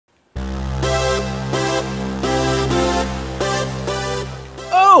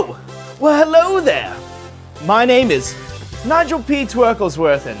Well, hello there. My name is Nigel P.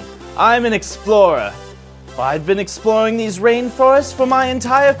 Twerklesworth, and I'm an explorer. I've been exploring these rainforests for my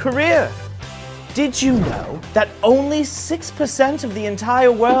entire career. Did you know that only 6% of the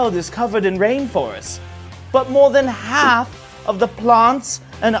entire world is covered in rainforests, but more than half of the plants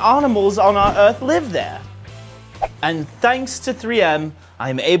and animals on our Earth live there? And thanks to 3M,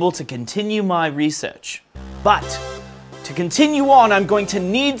 I'm able to continue my research. But to continue on, I'm going to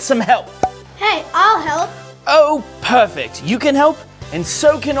need some help. Hey, I'll help. Oh, perfect. You can help, and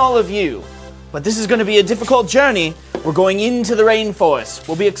so can all of you. But this is going to be a difficult journey. We're going into the rainforest.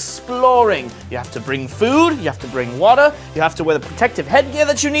 We'll be exploring. You have to bring food, you have to bring water, you have to wear the protective headgear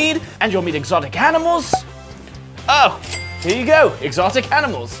that you need, and you'll meet exotic animals. Oh, here you go, exotic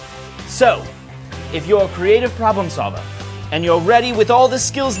animals. So, if you're a creative problem solver, and you're ready with all the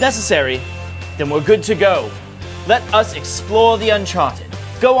skills necessary, then we're good to go. Let us explore the Uncharted.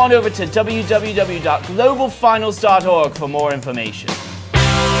 Go on over to www.globalfinals.org for more information.